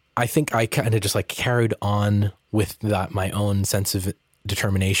I think I kind of just like carried on with that, my own sense of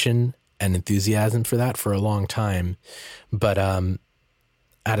determination and enthusiasm for that for a long time. But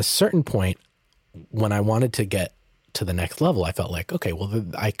at a certain point, when I wanted to get to the next level, I felt like, okay, well,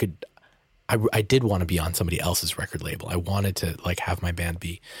 I did want to be on somebody else's record label. I wanted to like have my band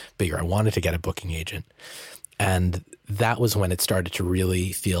be bigger. I wanted to get a booking agent. And that was when it started to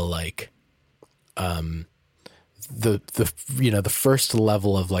really feel like, the first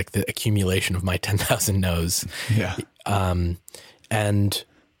level of like the accumulation of my 10,000 no's. Yeah. And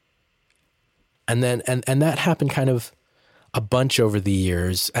that happened kind of a bunch over the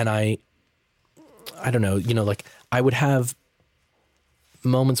years. And I don't know, like I would have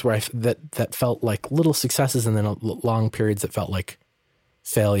moments where that felt like little successes and then long periods that felt like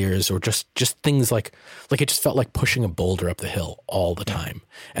failures or just things like it just felt like pushing a boulder up the hill all the time.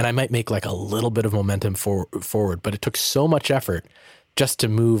 And I might make like a little bit of momentum forward, but it took so much effort just to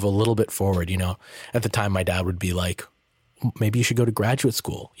move a little bit forward. At the time my dad would be like, maybe you should go to graduate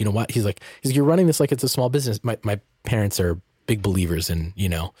school. You know what? He's like, you're running this like it's a small business. My parents are big believers in,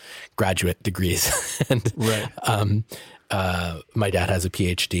 graduate degrees. And my dad has a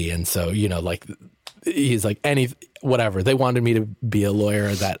PhD. And so, like he's like whatever. They wanted me to be a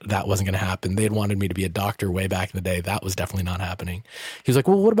lawyer. That wasn't going to happen. They had wanted me to be a doctor way back in the day. That was definitely not happening. He was like,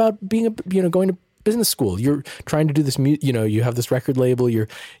 well, what about being going to business school? You're trying to do this, you have this record label. You're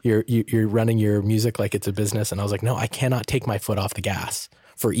running your music like it's a business. And I was like, no, I cannot take my foot off the gas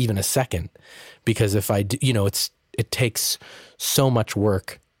for even a second, because if I do, it takes so much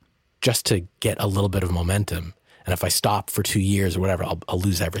work just to get a little bit of momentum. And if I stop for 2 years or whatever, I'll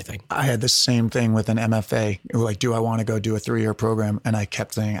lose everything. I had the same thing with an MFA. Like, do I want to go do a 3-year program? And I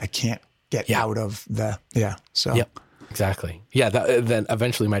kept saying, I can't get out of the, So. Yep, exactly. Yeah. Then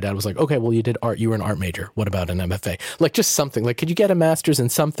eventually my dad was like, okay, well, you did art. You were an art major. What about an MFA? Like just something like, could you get a master's in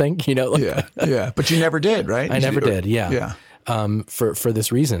something, Like, yeah. But you never did, right? I never did. Yeah. For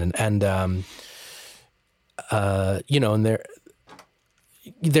this reason. And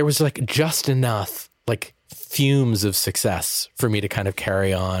there was like just enough like fumes of success for me to kind of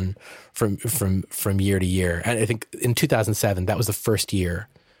carry on from year to year. And I think in 2007, that was the first year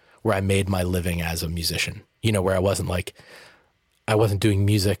where I made my living as a musician, where I wasn't doing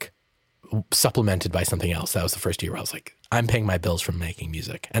music supplemented by something else. That was the first year where I was like, I'm paying my bills from making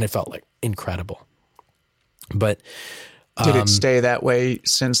music. And it felt like incredible. But did it stay that way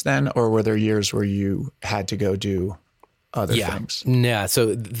since then? Or were there years where you had to go do other things? Yeah.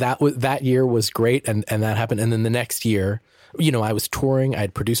 So that year was great. And that happened. And then the next year, I was touring. I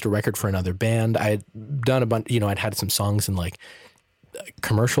had produced a record for another band. I had done a bunch, I'd had some songs in like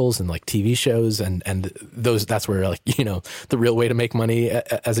commercials and like TV shows. And that's where like, the real way to make money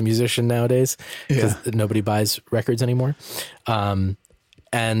as a musician nowadays, because nobody buys records anymore.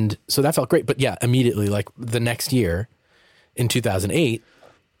 And so that felt great. But yeah, immediately, like the next year in 2008,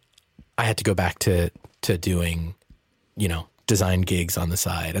 I had to go back to doing, design gigs on the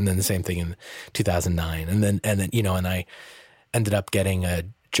side. And then the same thing in 2009. And then, and I ended up getting a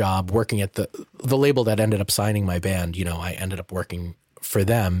job working at the label that ended up signing my band. I ended up working for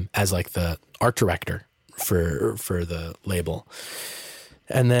them as like the art director for the label.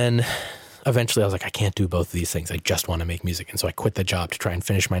 And then eventually I was like, I can't do both of these things. I just want to make music. And so I quit the job to try and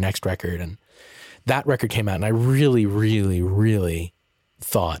finish my next record. And that record came out, and I really, really, really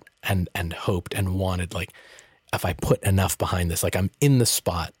thought and hoped and wanted, like, if I put enough behind this, like, I'm in the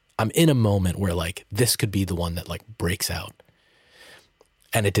spot, I'm in a moment where, like, this could be the one that, like, breaks out.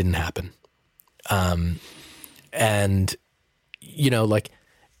 And it didn't happen. And, you know, like,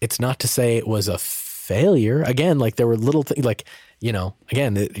 it's not to say it was a failure. Again, like, there were little things, like, you know,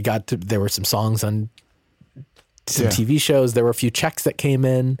 again, there were some songs on some TV shows. There were a few checks that came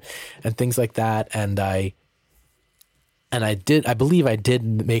in and things like that. And I believe I did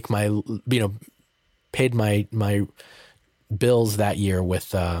make my, you know, paid my bills that year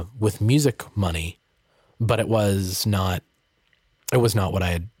with music money, but it was not what I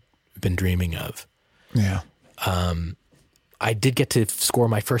had been dreaming of. Yeah. I did get to score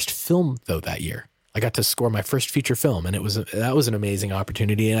my first film though that year. I got to score my first feature film, and that was an amazing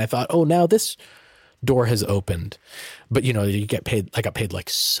opportunity. And I thought, oh, now this door has opened. But, you know, I got paid like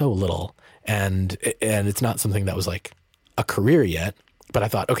so little, and it's not something that was like a career yet. But I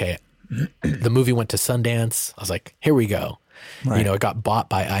thought, okay, the movie went to Sundance. I was like, here we go. Right. You know, it got bought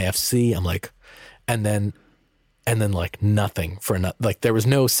by IFC. I'm like, and then like nothing like there was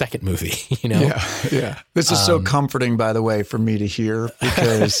no second movie, you know? Yeah. This is so comforting, by the way, for me to hear,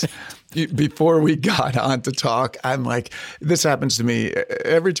 because before we got on to talk, I'm like, this happens to me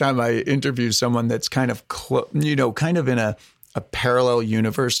every time I interview someone that's kind of, kind of in a parallel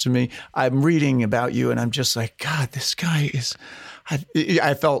universe to me. I'm reading about you and I'm just like, God, this guy is,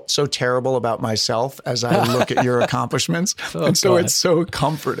 I felt so terrible about myself as I look at your accomplishments. And so God. It's so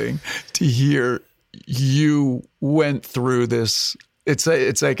comforting to hear you went through this. It's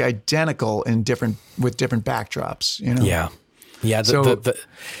like identical with different backdrops, you know? Yeah. Yeah.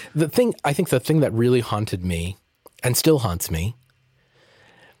 The thing that really haunted me and still haunts me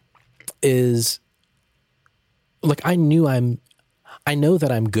is, like, I know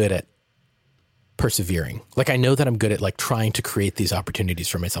that I'm good at persevering. Like, I know that I'm good at, like, trying to create these opportunities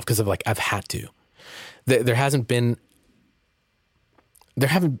for myself, because I've had to. There haven't been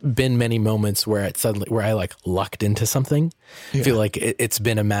many moments where I like lucked into something. Yeah. I feel like it's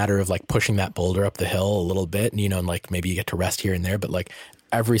been a matter of like pushing that boulder up the hill a little bit, you know, and like maybe you get to rest here and there, but like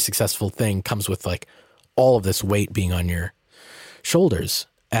every successful thing comes with like all of this weight being on your shoulders.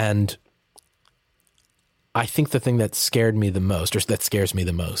 And I think the thing that scared me the most, or that scares me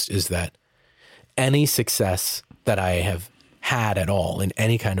the most, is that any success that I have had at all in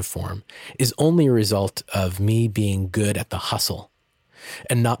any kind of form is only a result of me being good at the hustle,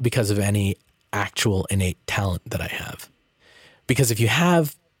 and not because of any actual innate talent that I have. Because if you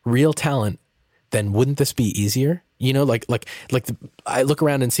have real talent, then wouldn't this be easier? You know, like I look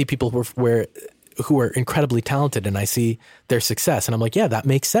around and see people who are incredibly talented, and I see their success, and I'm like, yeah, that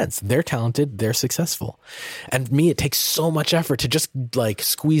makes sense. They're talented, they're successful. And me, it takes so much effort to just like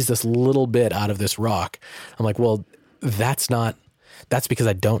squeeze this little bit out of this rock. I'm like, well, that's because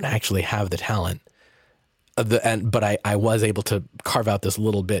I don't actually have the talent. But I was able to carve out this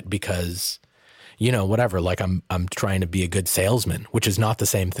little bit because, you know, whatever, like I'm trying to be a good salesman, which is not the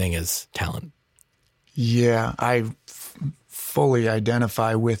same thing as talent. Yeah, I fully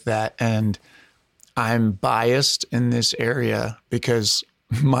identify with that. And I'm biased in this area because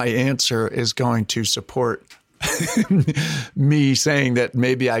my answer is going to support me saying that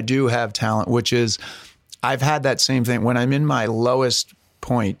maybe I do have talent, which is I've had that same thing. When I'm in my lowest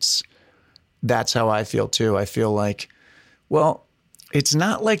points, that's how I feel too. I feel like, well, it's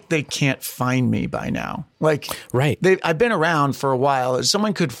not like they can't find me by now. Like, right. I've been around for a while.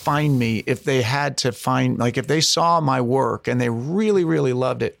 Someone could find me if they had to find, like if they saw my work and they really, really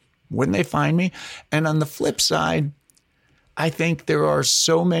loved it, wouldn't they find me? And on the flip side, I think there are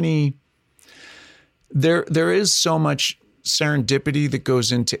so many, there is so much serendipity that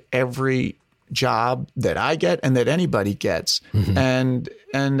goes into every job that I get and that anybody gets. Mm-hmm.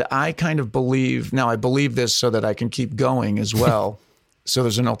 And I kind of believe, now I believe this so that I can keep going as well. So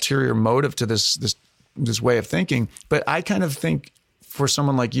there's an ulterior motive to this way of thinking. But I kind of think for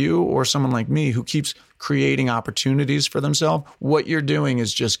someone like you or someone like me who keeps creating opportunities for themselves, what you're doing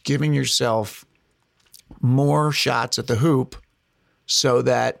is just giving yourself more shots at the hoop so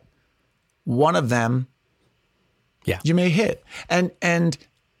that one of them you may hit. And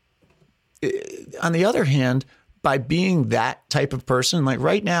on the other hand, by being that type of person, like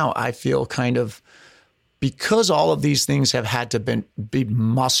right now, I feel kind of, because all of these things have had to be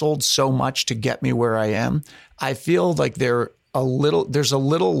muscled so much to get me where I am, I feel like there's a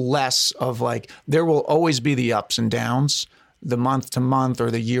little less of like, there will always be the ups and downs, the month to month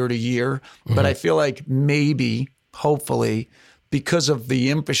or the year to year. Mm-hmm. But I feel like maybe, hopefully, because of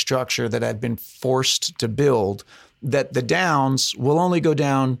the infrastructure that I've been forced to build, that the downs will only go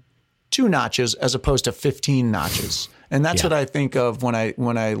down 2 notches as opposed to 15 notches. And that's what I think of when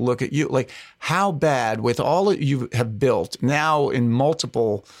I look at you, like how bad with all that you have built now in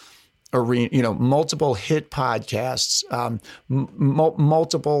multiple arena, multiple hit podcasts,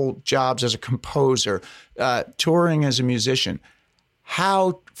 multiple jobs as a composer, touring as a musician.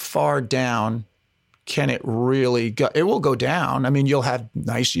 How far down can it really go? It will go down. I mean, you'll have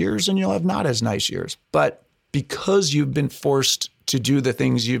nice years and you'll have not as nice years, but because you've been forced to do the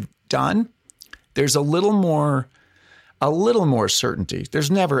things you've done, there's a little more certainty.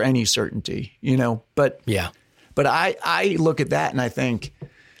 There's never any certainty, but I look at that and I think,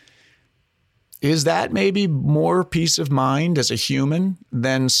 is that maybe more peace of mind as a human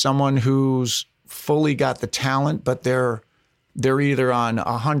than someone who's fully got the talent, but they're either on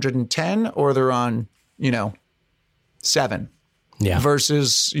 110 or they're on, 7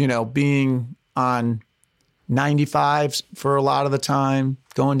 versus, being on 95 for a lot of the time,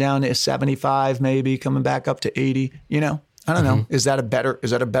 going down to 75, maybe coming back up to 80, I don't know. Is that a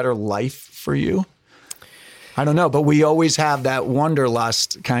better life for you? I don't know, but we always have that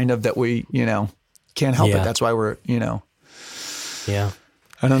wanderlust kind of that we, can't help it. That's why we're, Yeah.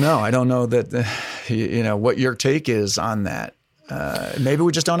 I don't know. I don't know that, what your take is on that. Maybe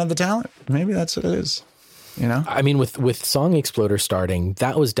we just don't have the talent. Maybe that's what it is, I mean, with Song Exploder starting,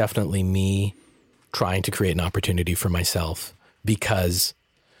 that was definitely me trying to create an opportunity for myself because,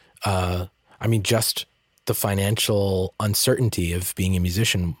 just the financial uncertainty of being a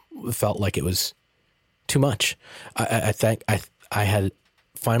musician felt like it was too much. I think I had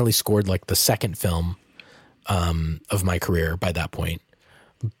finally scored like the second film of my career by that point.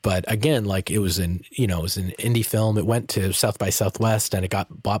 But again, like it was an indie film. It went to South by Southwest and it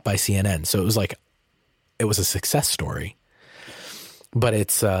got bought by CNN. So it was a success story. But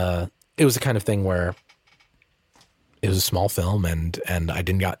it was the kind of thing where it was a small film and I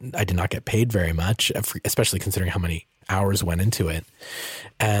did not get paid very much, especially considering how many hours went into it.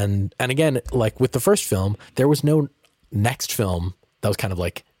 And again, like with the first film, there was no next film that was kind of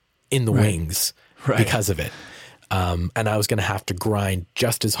like in the wings because of it. And I was going to have to grind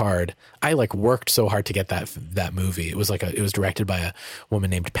just as hard. I like worked so hard to get that movie. It was it was directed by a woman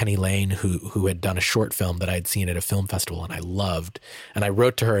named Penny Lane who had done a short film that I had seen at a film festival and I loved. And I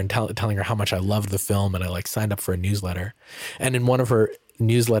wrote to her and telling her how much I loved the film. And I like signed up for a newsletter. And in one of her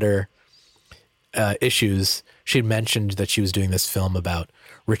newsletter issues, she had mentioned that she was doing this film about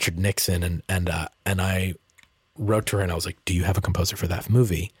Richard Nixon. And I wrote to her and I was like, do you have a composer for that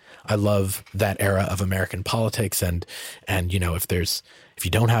movie? I love that era of American politics. And if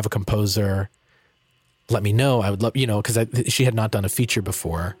you don't have a composer, let me know. I would love, cause she had not done a feature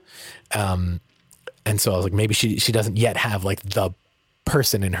before. And so I was like, maybe she doesn't yet have like the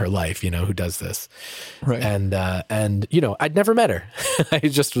person in her life, who does this. Right. And I'd never met her. I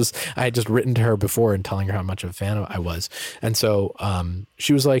had just written to her before and telling her how much of a fan I was. And so,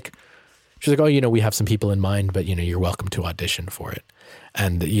 she was like, oh, we have some people in mind, but you're welcome to audition for it.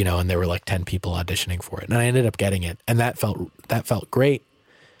 And, and there were like 10 people auditioning for it and I ended up getting it. And that felt great.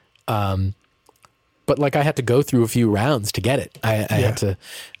 But like I had to go through a few rounds to get it. I had to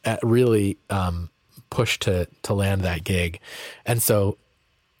really, push to land that gig. And so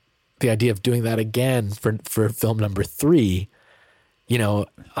the idea of doing that again for film number 3, I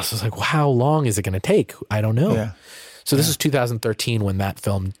was like, well, how long is it going to take? I don't know. Yeah. So this is 2013 when that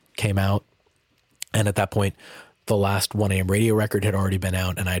film came out. And at that point, the last 1 AM radio record had already been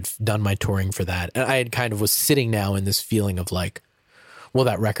out and I'd done my touring for that. And I had kind of was sitting now in this feeling of like, well,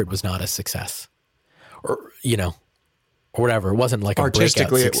 that record was not a success or whatever. It wasn't like a breakout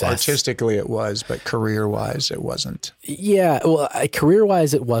success. Artistically it was, but career wise, it wasn't. Yeah. Well, career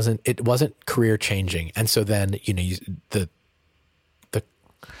wise, it wasn't career changing. And so then, the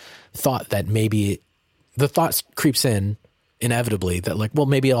thought that maybe the thought creeps in inevitably that like, well,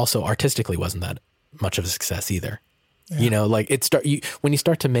 maybe it also artistically wasn't that much of a success either. Yeah. When you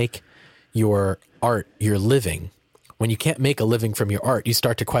start to make your art, your living, when you can't make a living from your art, you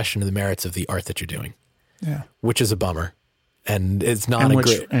start to question the merits of the art that you're doing. Yeah. Which is a bummer. And it's not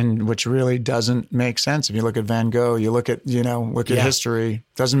which really doesn't make sense. If you look at Van Gogh, you look at, history,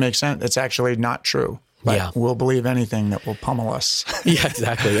 doesn't make sense. It's actually not true. But we'll believe anything that will pummel us. Yeah,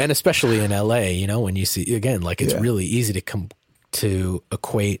 exactly. And especially in LA, when you see, again, like it's really easy to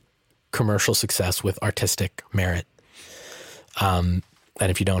equate commercial success with artistic merit. And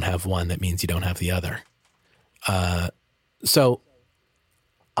if you don't have one, that means you don't have the other. So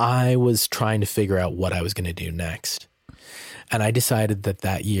I was trying to figure out what I was going to do next. And I decided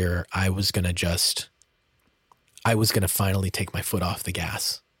that year I was going to I was going to finally take my foot off the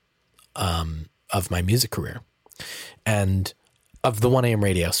gas of my music career and of the 1 a.m.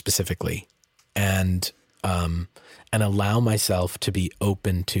 radio specifically, and allow myself to be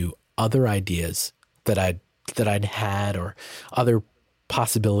open to other ideas that I'd had or other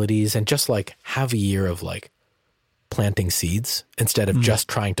possibilities, and just like have a year of like planting seeds instead of just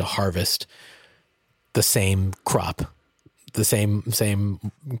trying to harvest the same crop, the same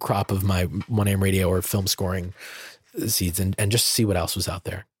crop of my 1 a.m. radio or film scoring seeds, and just see what else was out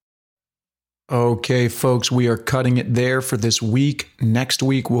there. Okay, folks, we are cutting it there for this week. Next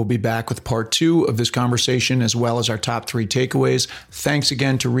week, we'll be back with part 2 of this conversation, as well as our top 3 takeaways. Thanks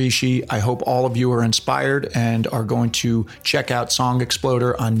again to Hrishi. I hope all of you are inspired and are going to check out Song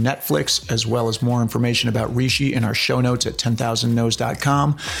Exploder on Netflix, as well as more information about Hrishi in our show notes at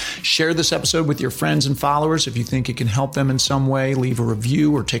 10,000nos.com. Share this episode with your friends and followers. If you think it can help them in some way, leave a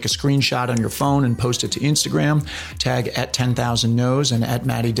review or take a screenshot on your phone and post it to Instagram. Tag at 10,000nos and at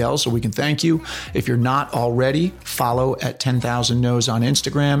Matty Dell so we can thank you. If you're not already, follow at 10,000nos on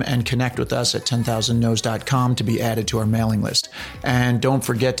Instagram and connect with us at 10,000nos.com to be added to our mailing list. And don't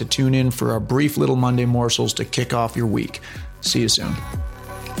forget to tune in for our brief little Monday morsels to kick off your week. See you soon.